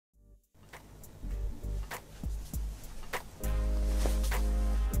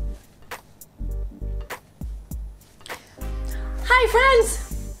Hi friends!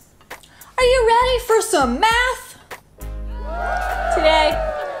 Are you ready for some math? Today,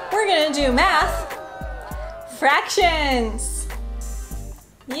 we're gonna do math fractions.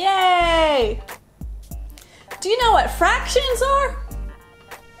 Yay! Do you know what fractions are?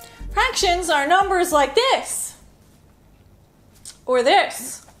 Fractions are numbers like this, or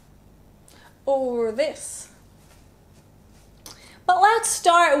this, or this. But let's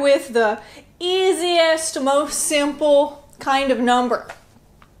start with the easiest, most simple kind of number.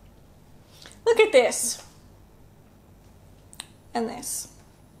 Look at this and this.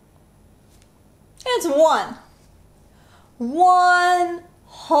 It's 1. 1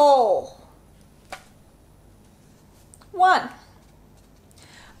 whole. 1.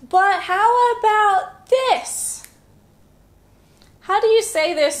 But how about this? How do you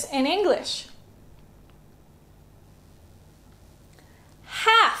say this in English?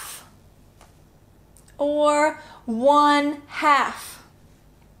 Half or 1/2.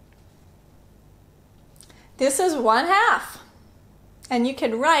 This is 1/2, and you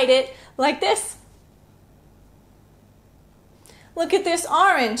can write it like this. Look at this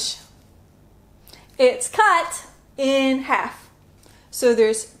orange. It's cut in half. So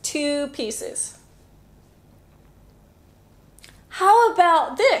there's 2 pieces. How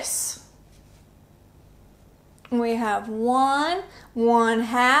about this? We have 1,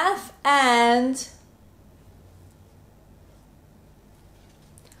 1/2, and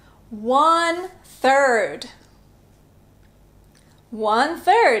 1/3.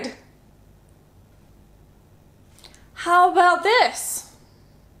 1/3. How about this?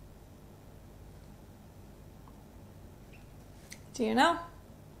 Do you know?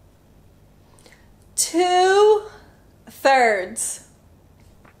 2/3.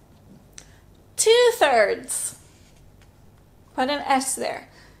 2/3. Put an S there.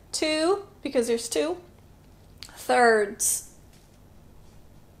 2, because there's 2. Thirds.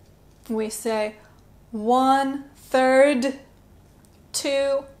 We say 1/3,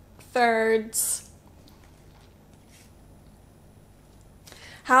 2/3.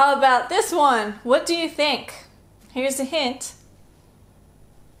 How about this one? What do you think? Here's a hint.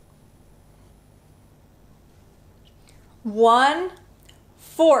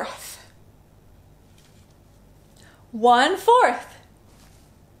 1/4. 1/4.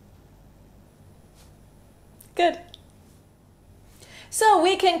 Good. So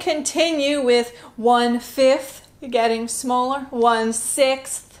we can continue with 1/5, getting smaller,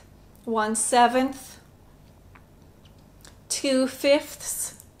 1/6, 1/7,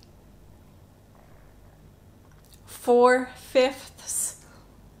 2/5, 4/5.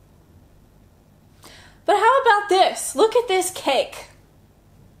 But how about this? Look at this cake.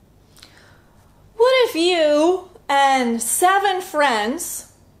 What if you and 7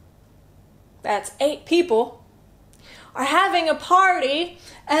 friends, that's 8 people, are having a party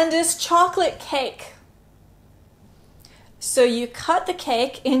and this chocolate cake? So you cut the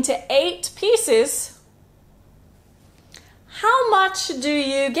cake into 8 pieces. How much do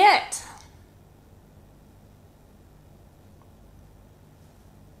you get?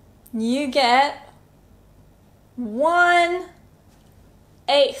 You get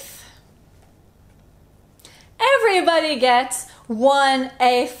 1/8. Everybody gets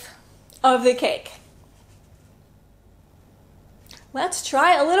 1/8 of the cake. Let's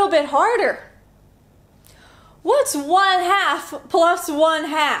try a little bit harder. What's 1/2 plus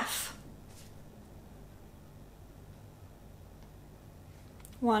 1/2?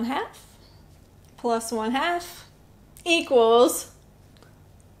 1/2 plus 1/2 equals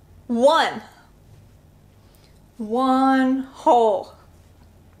 1. 1 whole.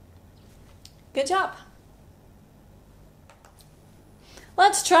 Good job.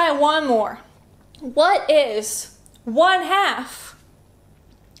 Let's try one more. What is 1/2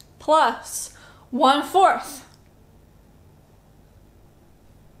 plus 1/4?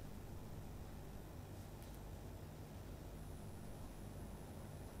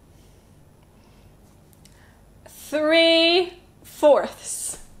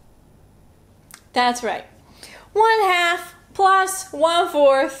 Three-fourths. That's right. 1/2 plus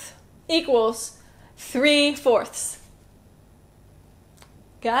 1/4 equals 3/4.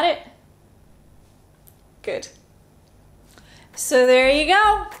 Got it? Good. So there you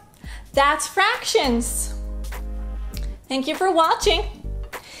go. That's fractions. Thank you for watching.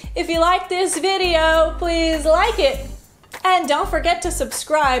 If you like this video, please like it. And don't forget to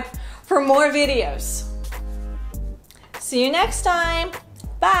subscribe for more videos. See you next time.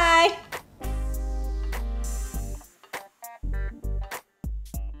 Bye.